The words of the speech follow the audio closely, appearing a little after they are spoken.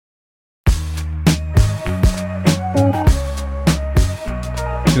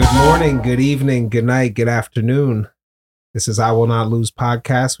Good morning, good evening, good night, good afternoon. This is I Will Not Lose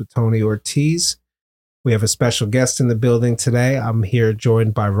podcast with Tony Ortiz. We have a special guest in the building today. I'm here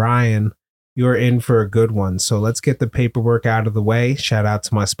joined by Ryan. You're in for a good one. So let's get the paperwork out of the way. Shout out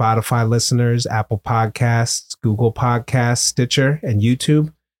to my Spotify listeners, Apple Podcasts, Google Podcasts, Stitcher, and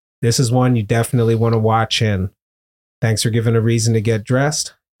YouTube. This is one you definitely want to watch in. Thanks for giving a reason to get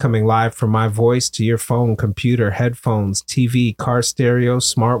dressed. Coming live from my voice to your phone, computer, headphones, TV, car stereo,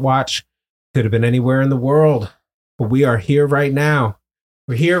 smartwatch. Could have been anywhere in the world. But we are here right now.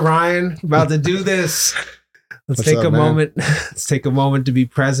 We're here, Ryan, about to do this. Let's take a moment. Let's take a moment to be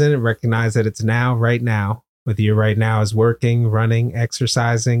present and recognize that it's now, right now. Whether your right now is working, running,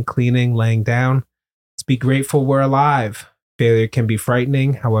 exercising, cleaning, laying down. Let's be grateful we're alive. Failure can be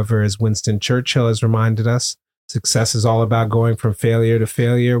frightening. However, as Winston Churchill has reminded us, success is all about going from failure to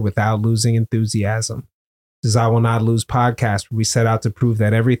failure without losing enthusiasm. This is I Will Not Lose podcast, where we set out to prove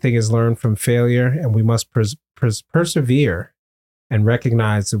that everything is learned from failure and we must persevere and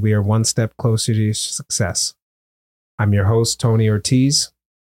recognize that we are one step closer to success. I'm your host, Tony Ortiz.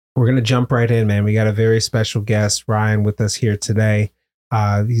 We're going to jump right in, man. We got a very special guest, Ryan, with us here today.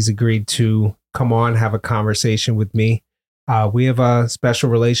 He's agreed to come on, have a conversation with me. We have a special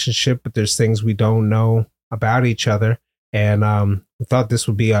relationship, but there's things we don't know about each other. And we thought this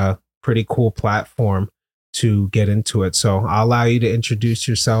would be a pretty cool platform to get into it. So I'll allow you to introduce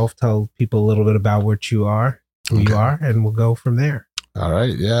yourself, tell people a little bit about what you are, who you are, and we'll go from there. All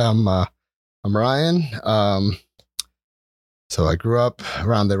right. Yeah, I'm Ryan. So I grew up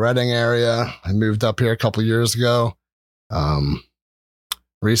around the Reading area. I moved up here a couple years ago.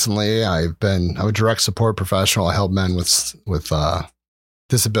 Recently, I'm a direct support professional. I help men with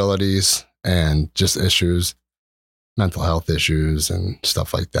disabilities and just issues, mental health issues and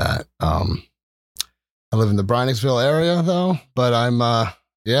stuff like that. I live in the Breiningsville area though, but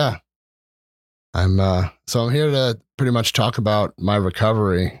so I'm here to pretty much talk about my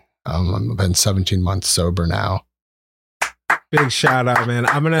recovery. I've been 17 months sober now. Big shout out, man.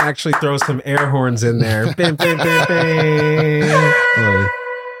 I'm going to actually throw some air horns in there. Bing, bing, bing, bing.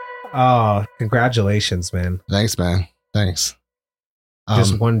 Oh, congratulations, man. Thanks, man. Thanks.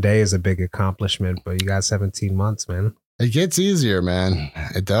 Just one day is a big accomplishment, but you got 17 months, man. It gets easier, man.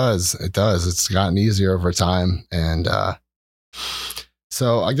 It does. It's gotten easier over time. And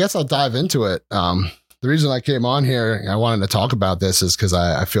so I guess I'll dive into it. The reason I came on here, I wanted to talk about this is because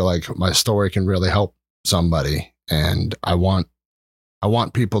I feel like my story can really help somebody. And I want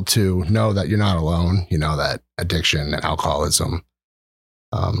people to know that you're not alone. You know, that addiction and alcoholism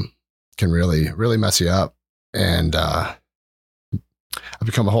can really, really mess you up. And I've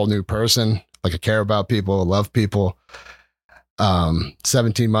become a whole new person. Like I care about people, love people.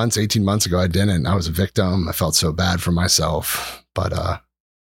 18 months ago, I didn't. I was a victim. I felt so bad for myself. But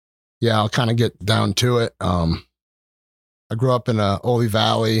yeah, I'll kind of get down to it. I grew up in Ole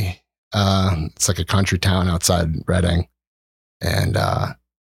Valley. It's like a country town outside Reading. And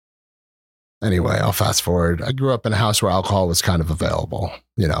anyway, I'll fast forward. I grew up in a house where alcohol was kind of available,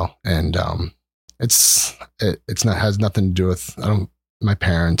 you know, and has nothing to do with my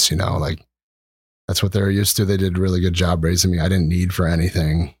parents, you know, like that's what they're used to. They did a really good job raising me. I didn't need for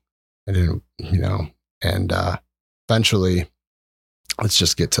anything. I didn't, you know, and eventually let's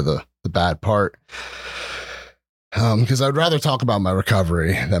just get to the bad part. Because I'd rather talk about my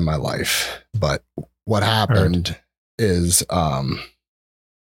recovery than my life. But what happened is, so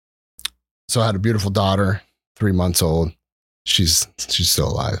I had a beautiful daughter, 3 months old. She's still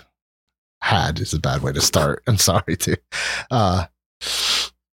alive. Had is a bad way to start. I'm sorry too.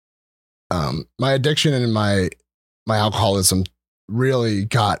 My addiction and my alcoholism really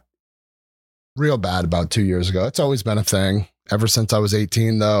got real bad about 2 years ago. It's always been a thing. Ever since I was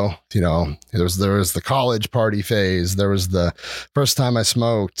 18, though, you know, there was the college party phase. There was the first time I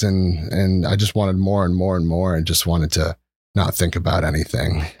smoked, and I just wanted more and more and more, and just wanted to not think about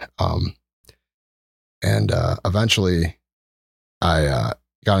anything. And eventually, I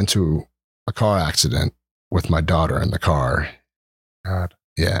got into a car accident with my daughter in the car. God.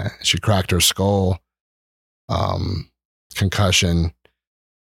 Yeah, she cracked her skull, concussion.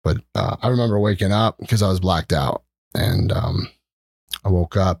 But I remember waking up because I was blacked out. And I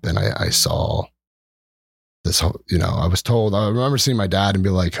woke up and I saw this whole, you know, I remember seeing my dad and be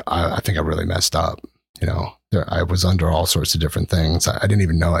like, I think I really messed up. You know, I was under all sorts of different things. I didn't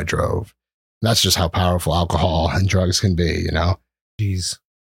even know I drove. And that's just how powerful alcohol and drugs can be, you know? Jeez.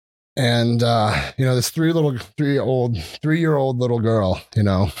 And, you know, this three-year-old little girl, you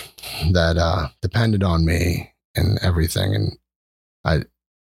know, that depended on me and everything. And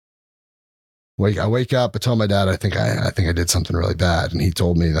I wake up, I told my dad, I think I did something really bad. And he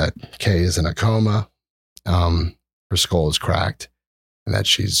told me that Kay is in a coma. Her skull is cracked and that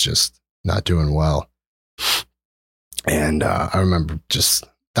she's just not doing well. And I remember just,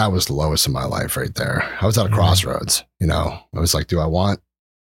 that was the lowest of my life right there. I was at a crossroads, you know. I was like, do I want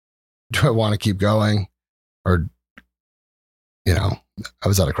to keep going? Or, you know, I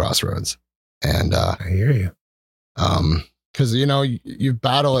was at a crossroads. And I hear you. Because, you know, you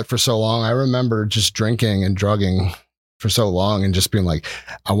battle it for so long. I remember just drinking and drugging for so long and just being like,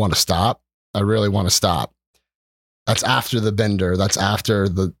 I want to stop. I really want to stop. That's after the bender. That's after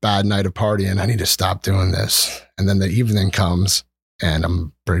the bad night of partying. I need to stop doing this. And then the evening comes and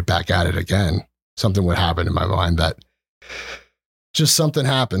I'm right back at it again. Something would happen in my mind that just something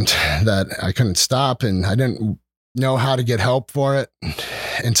happened that I couldn't stop. And I didn't know how to get help for it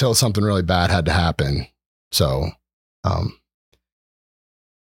until something really bad had to happen. So,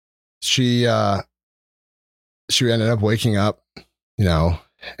 she ended up waking up, you know,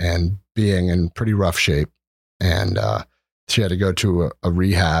 and being in pretty rough shape. And she had to go to a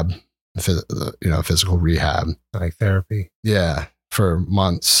rehab, physical rehab. Like therapy. Yeah, for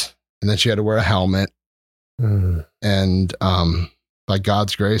months. And then she had to wear a helmet. And by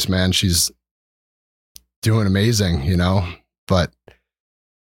God's grace, man, she's doing amazing, you know, but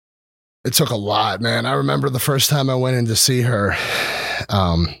it took a lot, man. I remember the first time I went in to see her,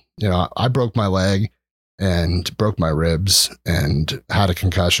 you know, I broke my leg and broke my ribs and had a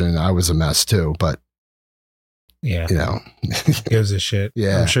concussion. I was a mess too, but yeah, you know, gives a shit.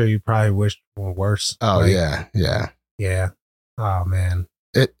 Yeah. I'm sure you probably wished for worse. Oh, like, yeah. Oh man.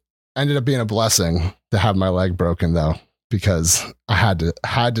 It ended up being a blessing to have my leg broken though, because I had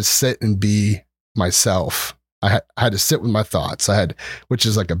to sit and be myself. I had to sit with my thoughts. Which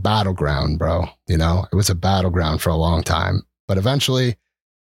is like a battleground, bro. You know, it was a battleground for a long time, but eventually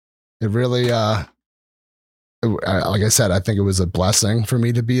it really, like I said, I think it was a blessing for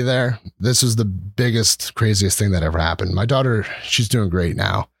me to be there. This was the biggest, craziest thing that ever happened. My daughter, she's doing great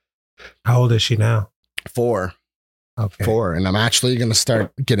now. How old is she now? 4. Okay. 4. And I'm actually going to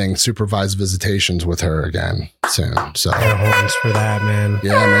start getting supervised visitations with her again soon. So air horns for that, man.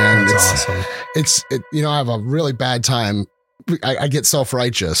 Yeah, man. That's awesome. You know, I have a really bad time. I get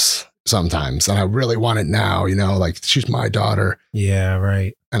self-righteous sometimes and I really want it now, you know, like she's my daughter. Yeah,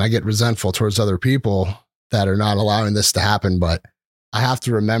 right. And I get resentful towards other people that are not allowing this to happen. But I have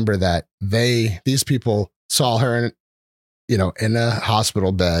to remember that these people saw her in, you know, in a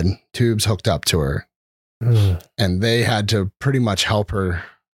hospital bed, tubes hooked up to her. And they had to pretty much help her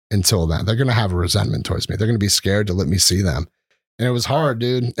until then. They're going to have a resentment towards me. They're going to be scared to let me see them. And it was hard,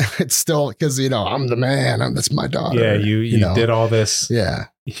 dude. It's still because, you know, I'm the man. That's my daughter. Yeah, you know? Did all this. Yeah.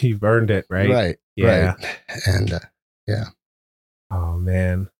 You've earned it, right? Right. Yeah. Right. And yeah. Oh,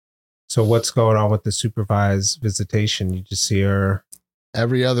 man. So what's going on with the supervised visitation? You just see her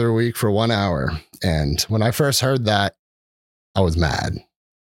every other week for 1 hour. And when I first heard that, I was mad.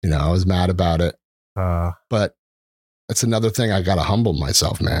 You know, I was mad about it. But it's another thing. I got to humble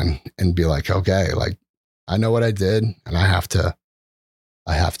myself, man, and be like, okay, like I know what I did and I have to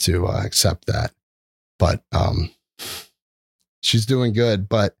accept that. But, she's doing good,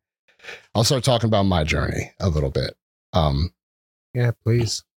 but I'll start talking about my journey a little bit. Yeah,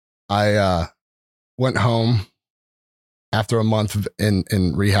 please. I, went home after a month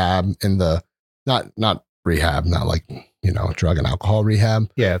in rehab not rehab, not like, you know, drug and alcohol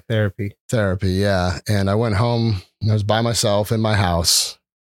rehab. Yeah. Therapy. Yeah. And I went home and I was by myself in my house.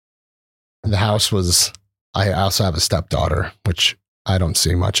 And the house was, I also have a stepdaughter, which I don't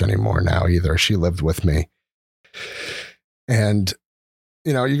see much anymore now either. She lived with me. And,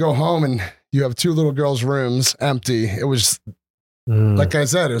 you know, you go home and you have 2 little girls' rooms empty. It was, like I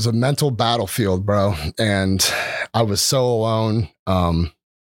said, it was a mental battlefield, bro. And I was so alone.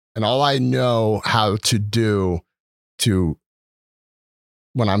 And all I know how to do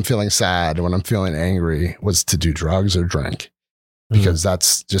when I'm feeling sad, when I'm feeling angry, was to do drugs or drink, because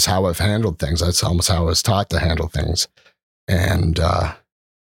that's just how I've handled things. That's almost how I was taught to handle things. And I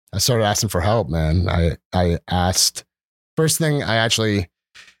started asking for help, man. I asked, first thing, I actually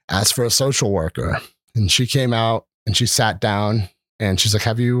asked for a social worker, and she came out and she sat down and she's like,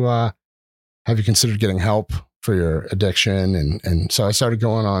 have you considered getting help for your addiction? And so I started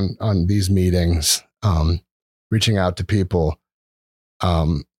going on these meetings, reaching out to people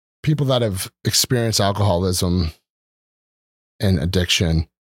that have experienced alcoholism and addiction,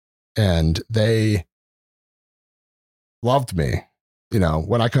 and they loved me, you know,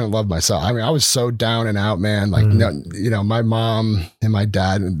 when I couldn't love myself. I mean, I was so down and out, man. Like, you know, my mom and my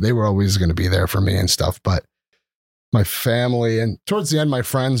dad, they were always going to be there for me and stuff, but my family and towards the end, my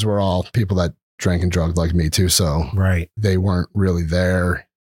friends were all people that drank and drugged like me too. So Right. they weren't really there.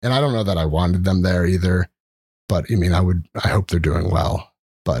 And I don't know that I wanted them there either, but I mean, I hope they're doing well.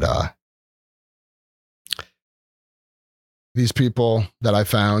 But, these people that I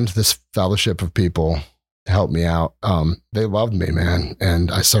found, this fellowship of people to help me out, they loved me, man. And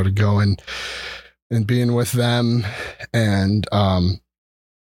I started going and being with them. And,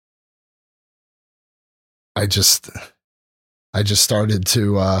 I just started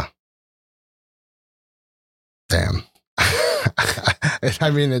to, damn.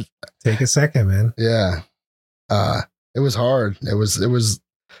 I mean, Take a second, man. yeah. It was hard. It was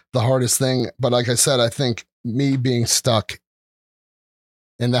the hardest thing. But like I said, I think me being stuck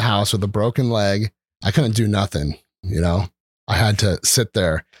in the house with a broken leg, I couldn't do nothing, I had to sit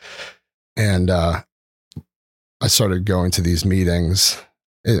there. And, I started going to these meetings.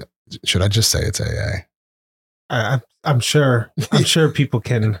 Should I just say it's AA? I'm sure people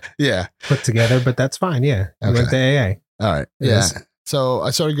can put together, but that's fine. Yeah. You went to AA. All right. Yes. So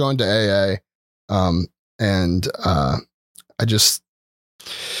I started going to AA, and I just,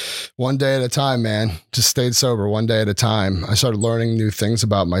 one day at a time, man, just stayed sober one day at a time. I started learning new things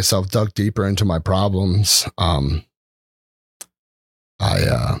about myself, dug deeper into my problems.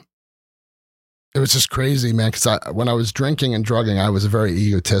 It was just crazy, man, because when I was drinking and drugging, I was very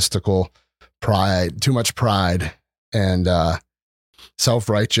egotistical, too much pride, and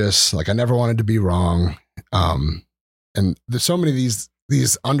self-righteous. Like, I never wanted to be wrong. And there's so many of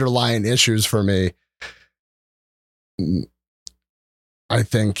these underlying issues for me, I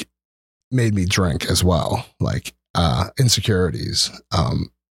think, made me drink as well, like insecurities.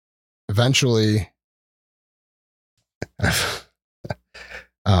 Eventually,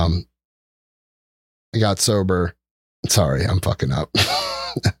 I got sober. Sorry, I'm fucking up.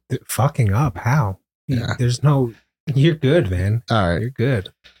 Fucking up? How? Yeah. You're good, man. All right. You're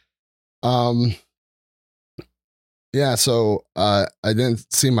good. Yeah, so I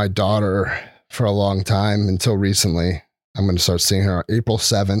didn't see my daughter for a long time until recently. I'm going to start seeing her on April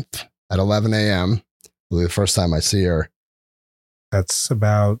 7th at 11 a.m. Will be the first time I see her. That's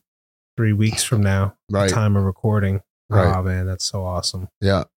about 3 weeks from now, Right. the time of recording. Right. Oh, man, that's so awesome.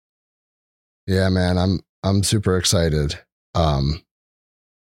 Yeah. Yeah, man, I'm super excited. But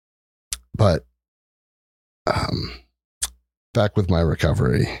back with my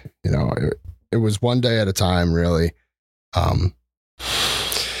recovery, it was one day at a time, really. I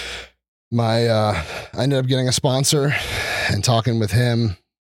ended up getting a sponsor and talking with him,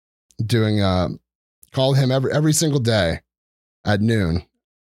 called him every single day at noon.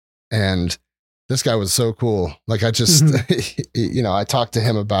 And this guy was so cool. Like, I just, I talked to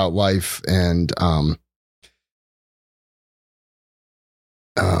him about life and,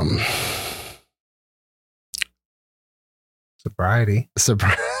 Sobriety.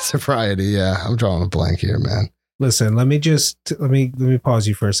 Sobriety. Yeah. I'm drawing a blank here, man. Listen, let me pause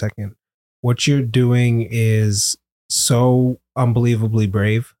you for a second. What you're doing is so unbelievably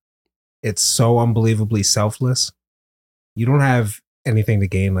brave. It's so unbelievably selfless. You don't have anything to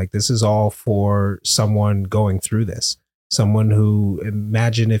gain. Like, this is all for someone going through this. Someone who,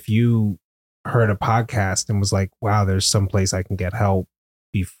 imagine if you heard a podcast and was like, wow, there's some place I can get help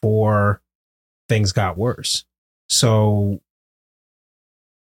before things got worse. So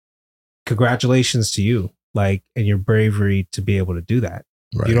congratulations to you, like, and your bravery to be able to do that.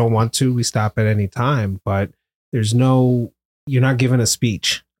 Right. If you don't want to, we stop at any time, but you're not giving a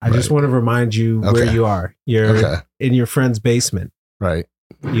speech. I just want to remind you where you are. You're in your friend's basement. Right.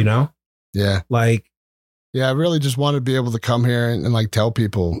 Yeah. Like, yeah, I really just wanted to be able to come here and like tell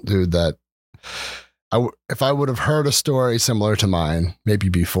people, dude, that if I would have heard a story similar to mine, maybe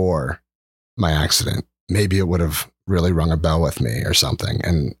before my accident, maybe it would have really rung a bell with me or something.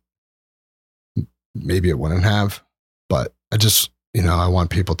 And maybe it wouldn't have, but I just, I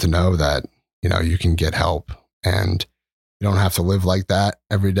want people to know that, you can get help and you don't have to live like that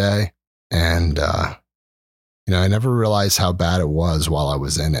every day. And, I never realized how bad it was while I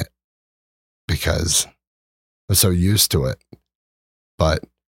was in it because I was so used to it. But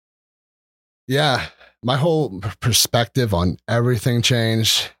yeah, my whole perspective on everything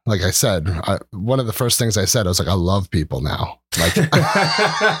changed. Like I said, one of the first things I said, I was like, I love people now. Like,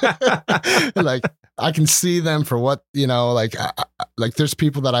 like I can see them for what, like there's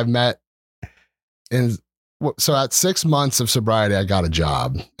people that I've met. And so at 6 months of sobriety, I got a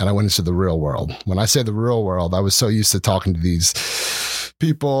job and I went into the real world. When I say the real world, I was so used to talking to these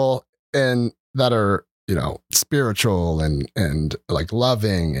people and that are, spiritual and like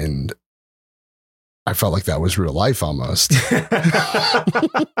loving, and I felt like that was real life almost.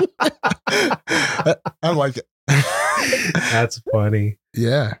 I'm like, that's funny.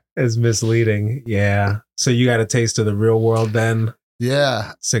 Yeah. Is misleading. Yeah. So you got a taste of the real world then?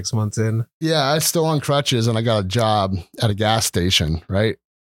 Yeah. 6 months in? Yeah. I was still on crutches and I got a job at a gas station, right?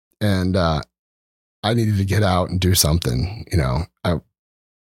 And I needed to get out and do something.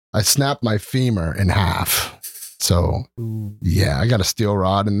 I snapped my femur in half. So, yeah, I got a steel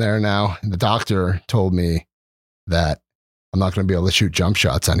rod in there now. And the doctor told me that I'm not going to be able to shoot jump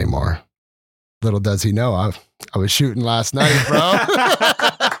shots anymore. Little does he know, I was shooting last night, bro.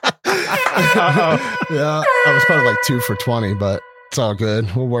 Yeah, I was probably like 2 for 20, but it's all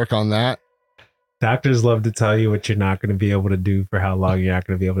good. We'll work on that. Doctors love to tell you what you're not going to be able to do for how long you're not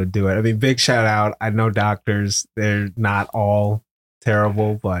going to be able to do it. I mean, big shout out. I know doctors, they're not all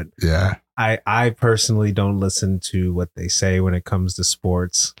terrible, but yeah, I personally don't listen to what they say when it comes to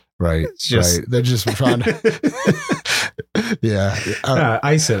sports. Right. Right. They're just trying to. Yeah.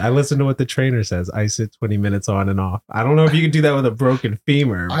 Ice it. I listen to what the trainer says. Ice it 20 minutes on and off. I don't know if you can do that with a broken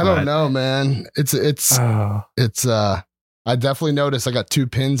femur. I don't know, man. It's I definitely noticed I got 2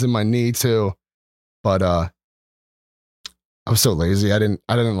 pins in my knee too, but I was so lazy. I didn't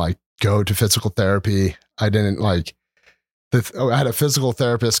like go to physical therapy. I didn't like I had a physical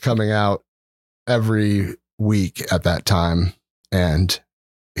therapist coming out every week at that time, and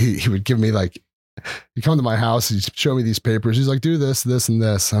he would give me like, he'd come to my house, he'd show me these papers. He's like, do this, this, and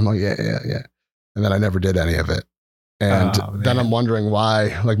this. I'm like, yeah. And then I never did any of it. And then I'm wondering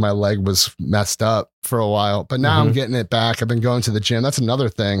why, like, my leg was messed up for a while, but now I'm getting it back. I've been going to the gym. That's another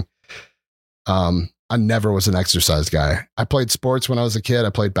thing. I never was an exercise guy. I played sports when I was a kid. I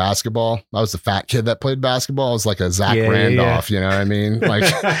played basketball. I was the fat kid that played basketball. I was like a Zach Randolph, you know what I mean? Like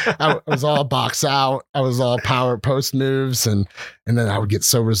I was all box out. I was all power post moves. And then I would get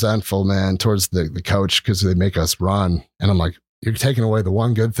so resentful, man, towards the coach because they make us run. And I'm like, you're taking away the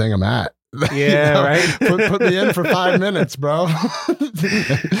one good thing I'm at. Yeah, right. Put me in for 5 minutes, bro.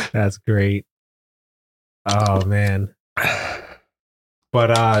 That's great. Oh, man.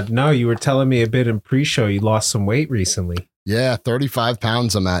 But no, you were telling me a bit in pre-show you lost some weight recently. Yeah, 35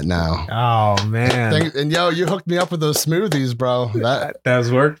 pounds I'm at now. Oh, man. And you hooked me up with those smoothies, bro. That's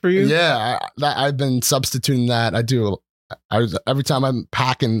worked for you? Yeah, I've been substituting that. Every time I'm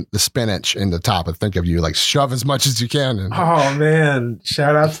packing the spinach in the top, I think of you, like shove as much as you can. Oh, man.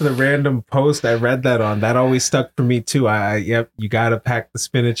 Shout out to the random post I read that on. That always stuck for me, too. Yep, you got to pack the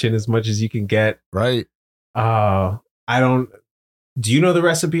spinach in as much as you can get. Right. Do you know the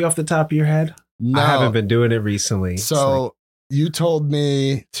recipe off the top of your head? No. I haven't been doing it recently. So you told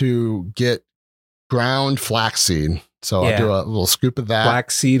me to get ground flaxseed. So I'll do a little scoop of that.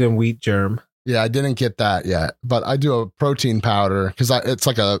 Flaxseed and wheat germ. Yeah, I didn't get that yet, but I do a protein powder because it's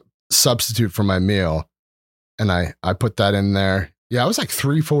like a substitute for my meal. And I put that in there. Yeah, I was like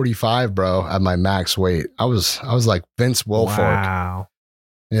 345, bro, at my max weight. I was like Vince Wilfork. Wow.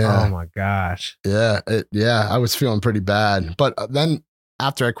 Yeah. Oh my gosh. Yeah. I was feeling pretty bad. But then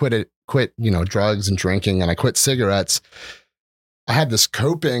after I quit drugs and drinking and I quit cigarettes, I had this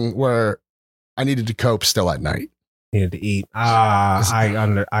coping where I needed to cope still at night. Needed to eat.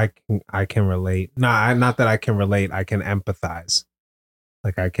 I can relate. No, not that I can relate. I can empathize.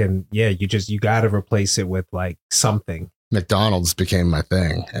 Like I can, you got to replace it with like something. McDonald's became my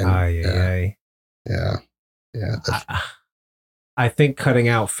thing. And, yeah. I think cutting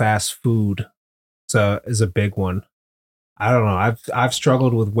out fast food is a big one. I don't know. I've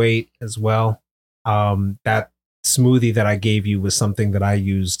struggled with weight as well. That smoothie that I gave you was something that I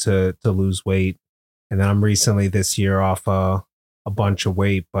used to lose weight. And then I'm recently this year off a bunch of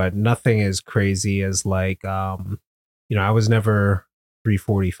weight, but nothing as crazy as like, I was never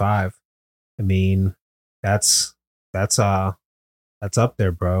 345. I mean, that's up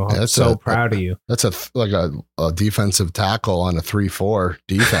there, bro. I'm so proud of you. That's a defensive tackle on a 3-4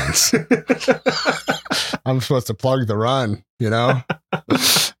 defense. I'm supposed to plug the run, you know?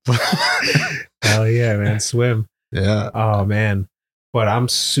 Hell yeah, man. Swim. Yeah. Oh, man. But I'm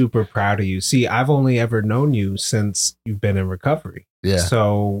super proud of you. See, I've only ever known you since you've been in recovery. Yeah.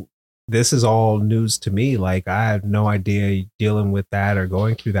 So this is all news to me. Like, I have no idea dealing with that or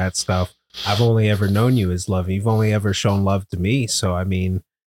going through that stuff. I've only ever known you as love. You've only ever shown love to me. So, I mean,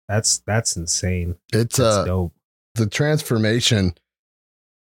 that's insane. That's dope. The transformation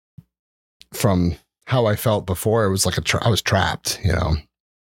from how I felt before, it was like I was trapped, you know,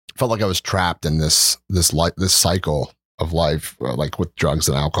 felt like I was trapped in this cycle of life, like with drugs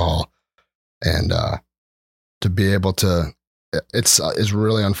and alcohol. And, to be able to, it's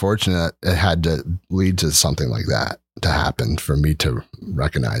really unfortunate. It had to lead to something like that to happen for me to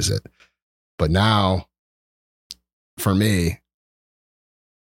recognize it. But now, for me,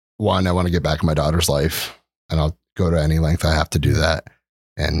 one, I want to get back in my daughter's life, and I'll go to any length I have to do that.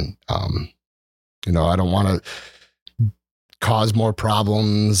 And, I don't want to cause more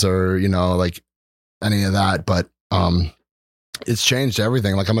problems or, like any of that, but, it's changed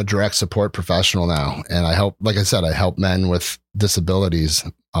everything. Like I'm a direct support professional now, and I help, like I said, I help men with disabilities.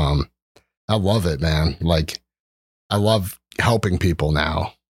 I love it, man. Like I love helping people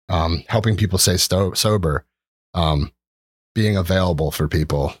now, helping people stay sober, being available for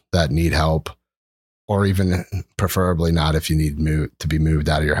people that need help, or even preferably not if you need to be moved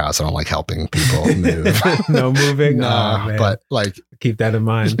out of your house. I don't like helping people move. No moving? No, but like keep that in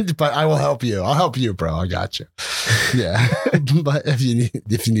mind. But I will help you. I'll help you, bro. I got you. Yeah. But if you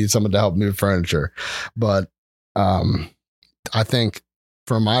need someone to help move furniture. But I think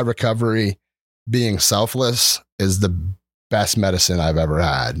for my recovery, being selfless is the best medicine I've ever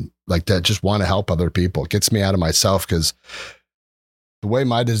had. Like that, just want to help other people. It gets me out of myself, because the way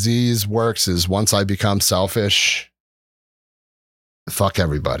my disease works is once I become selfish, fuck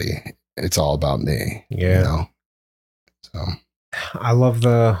everybody. It's all about me. Yeah. So I love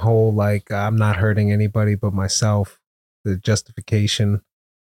the whole, like, I'm not hurting anybody but myself. The justification.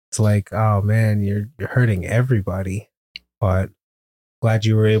 It's like, oh man, you're hurting everybody. But glad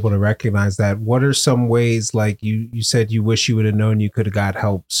you were able to recognize that. What are some ways, like you said you wish you would have known you could have got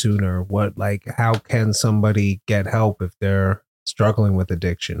help sooner? How can somebody get help if they're struggling with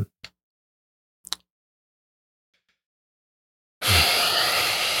addiction?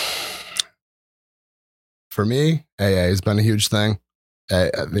 For me, AA has been a huge thing.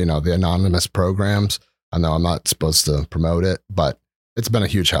 The anonymous programs. I know I'm not supposed to promote it, but it's been a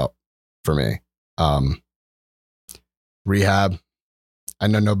huge help for me. Rehab. I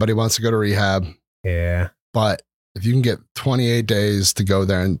know nobody wants to go to rehab. Yeah. But if you can get 28 days to go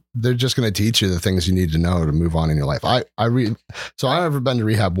there, and they're just going to teach you the things you need to know to move on in your life. So I've ever been to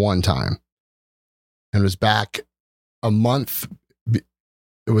rehab one time, and it was back a month.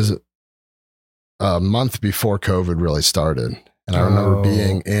 It was a month before COVID really started. And I remember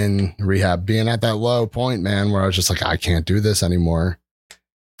being in rehab, being at that low point, man, where I was just like, I can't do this anymore.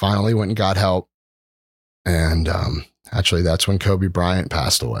 Finally went and got help. And actually, that's when Kobe Bryant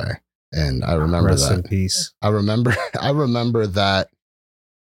passed away. And I remember Rest that. in peace. I remember that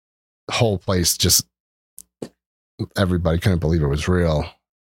whole place, just everybody couldn't believe it was real.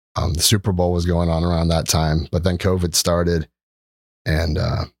 The Super Bowl was going on around that time, but then COVID started, and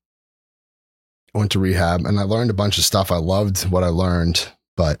went to rehab, and I learned a bunch of stuff. I loved what I learned,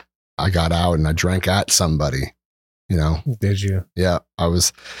 but I got out and I drank at somebody, Did you? Yeah.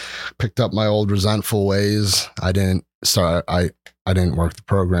 Picked up my old resentful ways. I didn't work the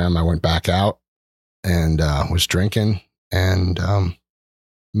program. I went back out and was drinking, and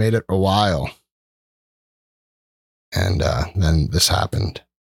made it a while. And then this happened.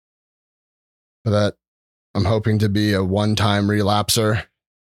 But that I'm hoping to be a one-time relapser,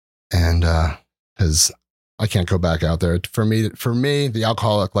 and because I can't go back out there. For me, the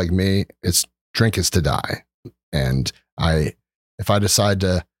alcoholic like me, it's drink is to die. And if I decide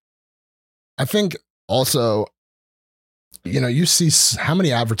to, I think also, you see, how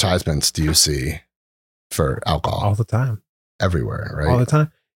many advertisements do you see for alcohol? All the time. Everywhere, right? All the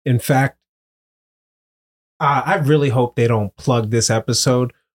time. In fact, I really hope they don't plug this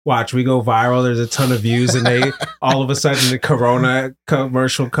episode. Watch, we go viral. There's a ton of views, and they all of a sudden the Corona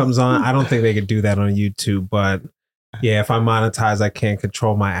commercial comes on. I don't think they could do that on YouTube, but yeah, if I monetize, I can't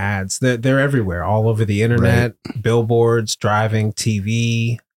control my ads. They're everywhere, all over the internet, right. Billboards, driving,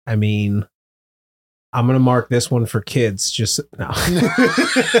 TV. I mean, I'm gonna mark this one for kids. Just no.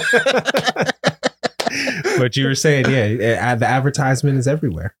 But you were saying, yeah, the advertisement is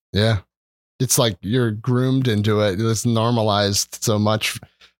everywhere. Yeah, it's like you're groomed into it. It's normalized so much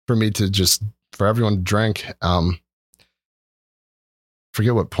for me for everyone to drink.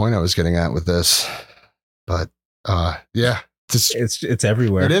 Forget what point I was getting at with this, but yeah, it's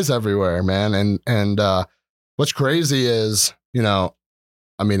everywhere. It is everywhere, man. And what's crazy is,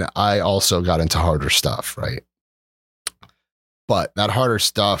 I also got into harder stuff, right? But that harder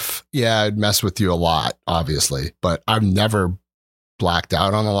stuff, yeah, I'd mess with you a lot, obviously, but I've never blacked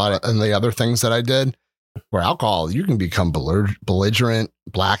out on a lot of the other things that I did. Where alcohol, you can become belligerent,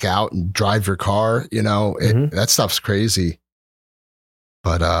 black out, and drive your car. That stuff's crazy.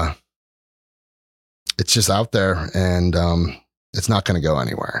 But it's just out there, and it's not going to go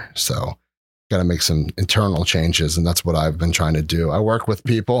anywhere. So got to make some internal changes, and that's what I've been trying to do. I work with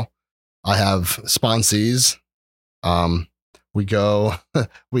people. I have sponsees. We go.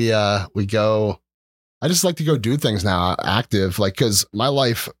 I just like to go do things now, active, like, because my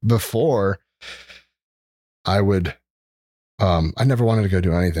life before, I would I never wanted to go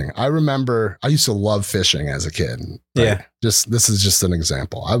do anything. I remember I used to love fishing as a kid. Right? Yeah. This is just an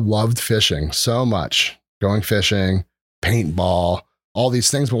example. I loved fishing so much, going fishing, paintball, all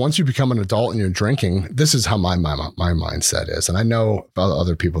these things. But once you become an adult and you're drinking, this is how my mindset is. And I know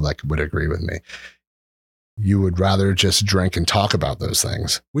other people that would agree with me. You would rather just drink and talk about those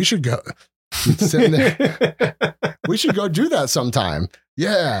things. We should go sitting there. We should go do that sometime.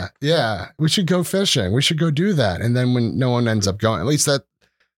 Yeah. We should go fishing. We should go do that. And then when no one ends up going, at least that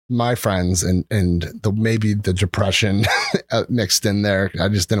my friends and maybe the depression mixed in there. I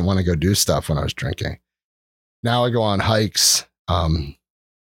just didn't want to go do stuff when I was drinking. Now I go on hikes. My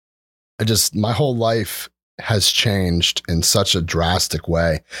whole life has changed in such a drastic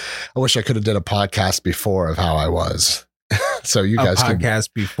way. I wish I could have did a podcast before of how I was. So you guys can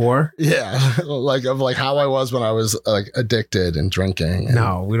podcast before. Yeah. Like how I was when I was like addicted and drinking. And,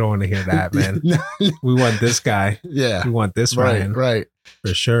 no, we don't want to hear that, man. We want this guy. Yeah. We want this Ryan. Right.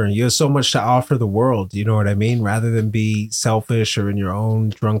 For sure. You have so much to offer the world. You know what I mean? Rather than be selfish or in your own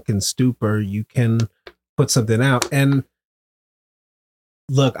drunken stupor, you can put something out. And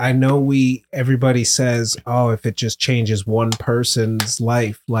look, I know everybody says, oh, if it just changes one person's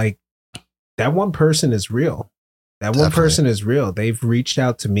life, like that one person is real. That one person is real. They've reached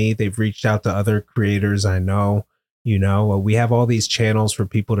out to me. They've reached out to other creators I know. You know, we have all these channels for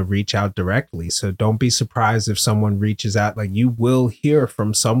people to reach out directly. So don't be surprised if someone reaches out. Like you will hear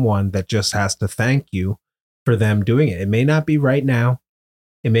from someone that just has to thank you for them doing it. It may not be right now.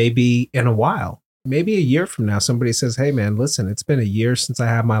 It may be in a while. Maybe a year from now, somebody says, hey, man, listen, it's been a year since I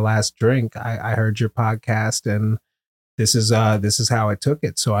had my last drink. I heard your podcast and this is how I took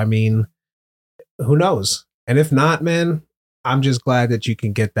it. So, I mean, who knows? And if not, man, I'm just glad that you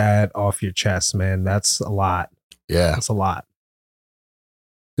can get that off your chest, man. That's a lot. Yeah. That's a lot.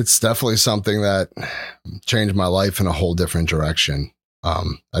 It's definitely something that changed my life in a whole different direction.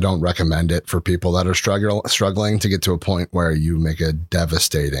 I don't recommend it for people that are struggling to get to a point where you make a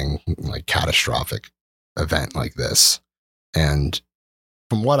devastating, like catastrophic event like this. And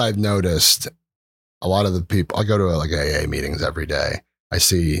from what I've noticed, a lot of the people, I go to like AA meetings every day. I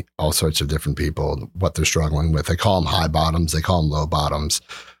see all sorts of different people, what they're struggling with. They call them high bottoms. They call them low bottoms.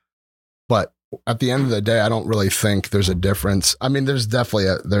 But at the end of the day, I don't really think there's a difference. I mean, there is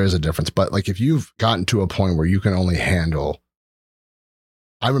a difference. But like if you've gotten to a point where you can only handle,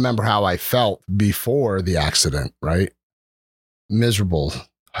 I remember how I felt before the accident, right? Miserable,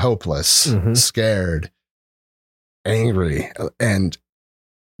 hopeless, scared, angry. And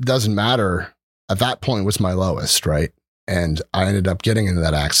it doesn't matter. At that point was my lowest, right? And I ended up getting into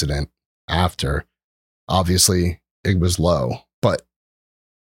that accident after. Obviously, it was low, but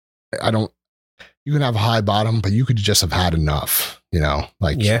you can have a high bottom, but you could just have had enough, you know,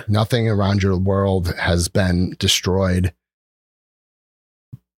 like nothing around your world has been destroyed.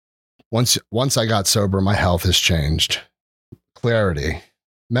 Once I got sober, my health has changed. Clarity,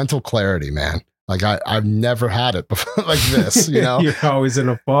 mental clarity, man. Like I've never had it before like this, you know? You're always in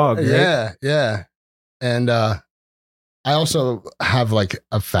a fog, right? Yeah. And, I also have like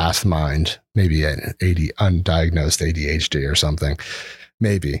a fast mind, maybe an undiagnosed ADHD or something,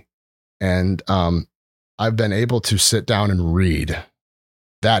 maybe. And I've been able to sit down and read.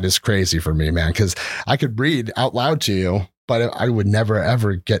 That is crazy for me, man, because I could read out loud to you, but I would never,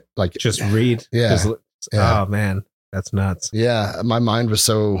 ever get like... Just read. Yeah. Oh, man, that's nuts. Yeah, my mind was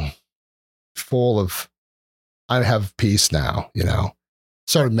so full of... I have peace now, you know.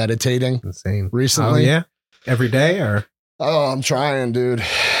 Started meditating. Insane. Recently. Oh, yeah? Every day or... Oh, I'm trying, dude.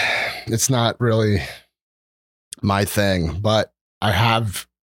 It's not really my thing, but I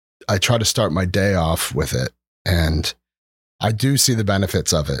try to start my day off with it, and I do see the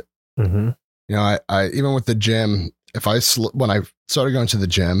benefits of it. Mm-hmm. You know, I even with the gym, when I started going to the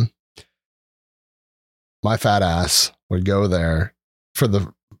gym, my fat ass would go there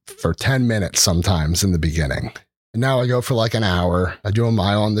for 10 minutes sometimes in the beginning. And now I go for like an hour. I do a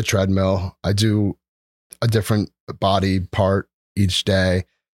mile on the treadmill. I do a different body part each day.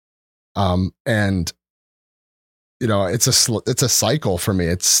 And you know, it's a cycle for me.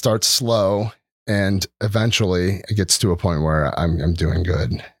 It starts slow and eventually it gets to a point where I'm doing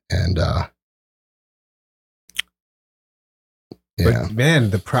good. And, yeah, but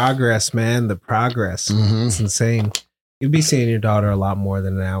man, the progress. Mm-hmm. It's insane. You'll be seeing your daughter a lot more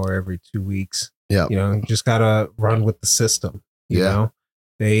than an hour every 2 weeks. Yeah. You know, you just got to run with the system. You know,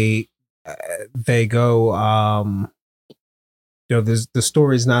 they go, you know, the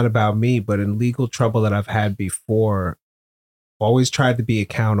story's not about me, but in legal trouble that I've had before, I've always tried to be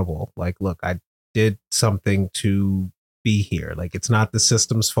accountable. Like, look, I did something to be here. Like, it's not the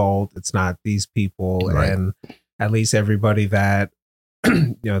system's fault. It's not these people. Right. And at least everybody that,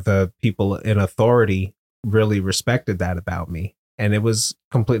 the people in authority really respected that about me. And it was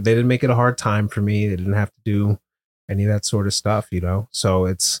complete. They didn't make it a hard time for me. They didn't have to do any of that sort of stuff, So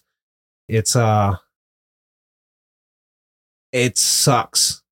it's it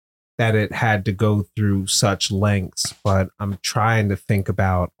sucks that it had to go through such lengths, but I'm trying to think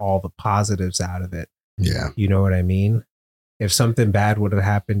about all the positives out of it. Yeah. You know what I mean? If something bad would have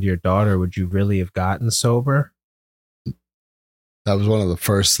happened to your daughter, would you really have gotten sober? That was one of the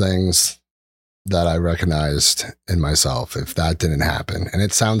first things that I recognized in myself if that didn't happen. And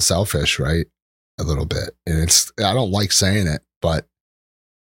it sounds selfish, right? A little bit. And I don't like saying it, but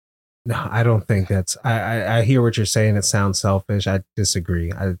no, I don't think that's. I hear what you're saying. It sounds selfish. I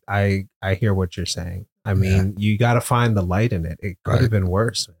disagree. I hear what you're saying. I mean, you got to find the light in it. It could have been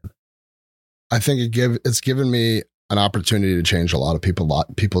worse, man. I think it's given me an opportunity to change a lot of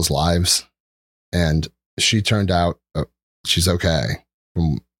people's lives, and she turned out she's okay.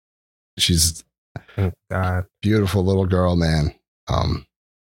 She's God, beautiful little girl, man.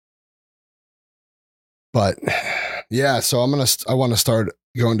 But yeah, so I want to start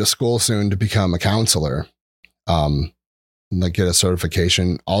going to school soon to become a counselor, like get a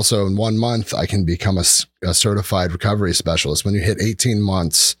certification. Also, in 1 month, I can become a certified recovery specialist. When you hit 18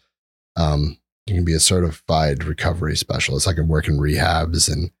 months, you can be a certified recovery specialist. I can work in rehabs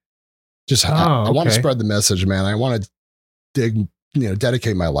and just, I want to spread the message, man. I want to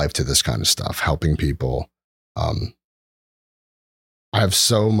dedicate my life to this kind of stuff, helping people. I have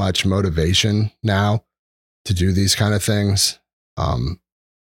so much motivation now to do these kind of things. I'm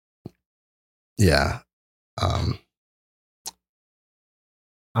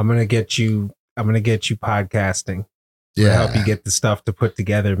gonna get you podcasting. Yeah, help you get the stuff to put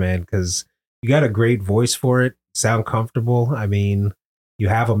together, man, because you got a great voice for it. Sound comfortable. I mean, you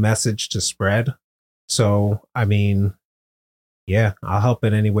have a message to spread. So, I mean, yeah, I'll help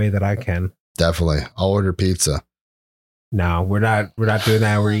in any way that I can. Definitely. I'll order pizza. No, we're not doing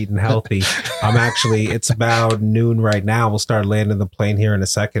that. We're eating healthy. It's about noon right now. We'll start landing the plane here in a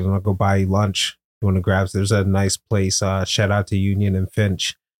second and I'll go buy you lunch. You want to grab? There's a nice place. Shout out to Union and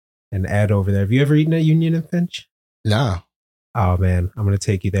Finch and Ed over there. Have you ever eaten at Union and Finch? No. Oh man, I'm going to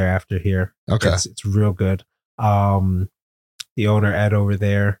take you there after here. Okay. It's real good. The owner, Ed over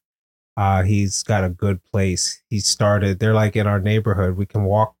there, he's got a good place. They're like in our neighborhood. We can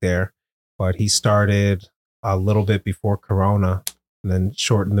walk there, but he started a little bit before Corona and then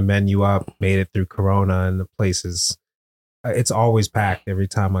shortened the menu up, made it through Corona, and the place it's always packed every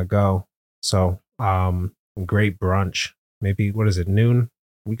time I go. So, great brunch. Maybe, what is it, noon?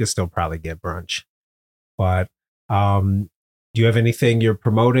 We could still probably get brunch. But, do you have anything you're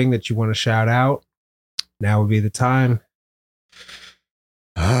promoting that you want to shout out? Now would be the time.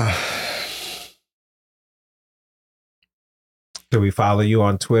 Do we follow you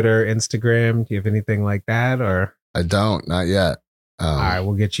on Twitter, Instagram? Do you have anything like that, or? I don't, not yet. All right,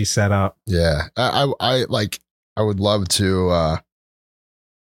 we'll get you set up. Yeah, I would love to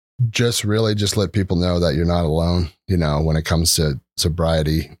just let people know that you're not alone. When it comes to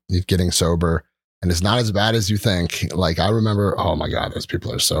sobriety, getting sober, and it's not as bad as you think. Like I remember, oh my God, those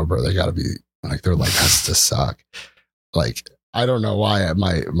people are sober. They got to be like, they're like, that's just suck. Like I don't know why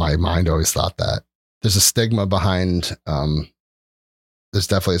my mind always thought that. There's a stigma behind. There's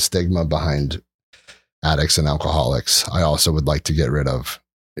definitely a stigma behind addicts and alcoholics. I also would like to get rid of,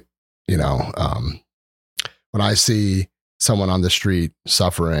 when I see someone on the street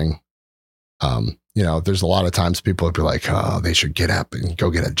suffering, there's a lot of times people would be like, oh, they should get up and go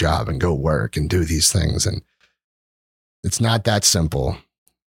get a job and go work and do these things. And it's not that simple.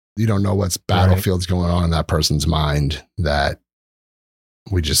 You don't know what's battlefields going on in that person's mind that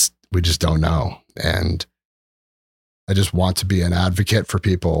we just don't know. And I just want to be an advocate for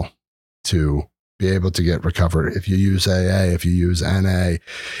people to be able to get recovered. If you use AA, if you use NA,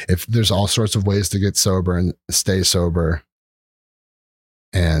 if there's all sorts of ways to get sober and stay sober.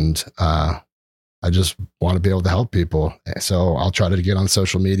 And I just want to be able to help people. So I'll try to get on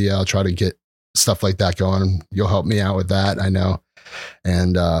social media. I'll try to get stuff like that going. You'll help me out with that, I know.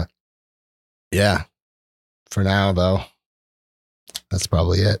 And yeah, for now though, that's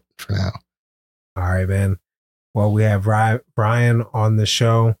probably it for now. All right, man. Well, we have Brian on the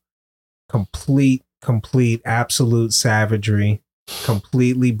show. Complete, absolute savagery.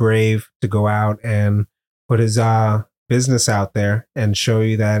 Completely brave to go out and put his business out there and show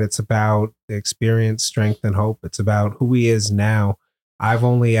you that it's about the experience, strength, and hope. It's about who he is now. I've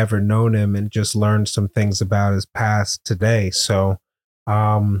only ever known him and just learned some things about his past today. So,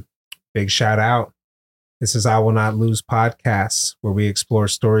 big shout out. This is I Will Not Lose Podcasts, where we explore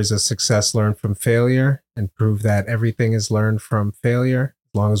stories of success learned from failure and prove that everything is learned from failure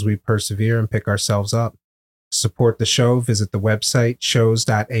as long as we persevere and pick ourselves up. To support the show, visit the website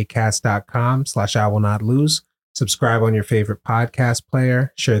shows.acast.com/I Will Not Lose. Subscribe on your favorite podcast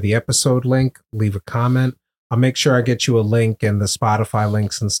player, share the episode link, leave a comment. I'll make sure I get you a link and the Spotify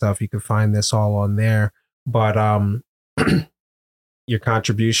links and stuff. You can find this all on there. But your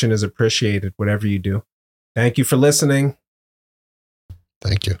contribution is appreciated, whatever you do. Thank you for listening.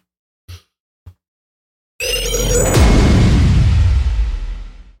 Thank you.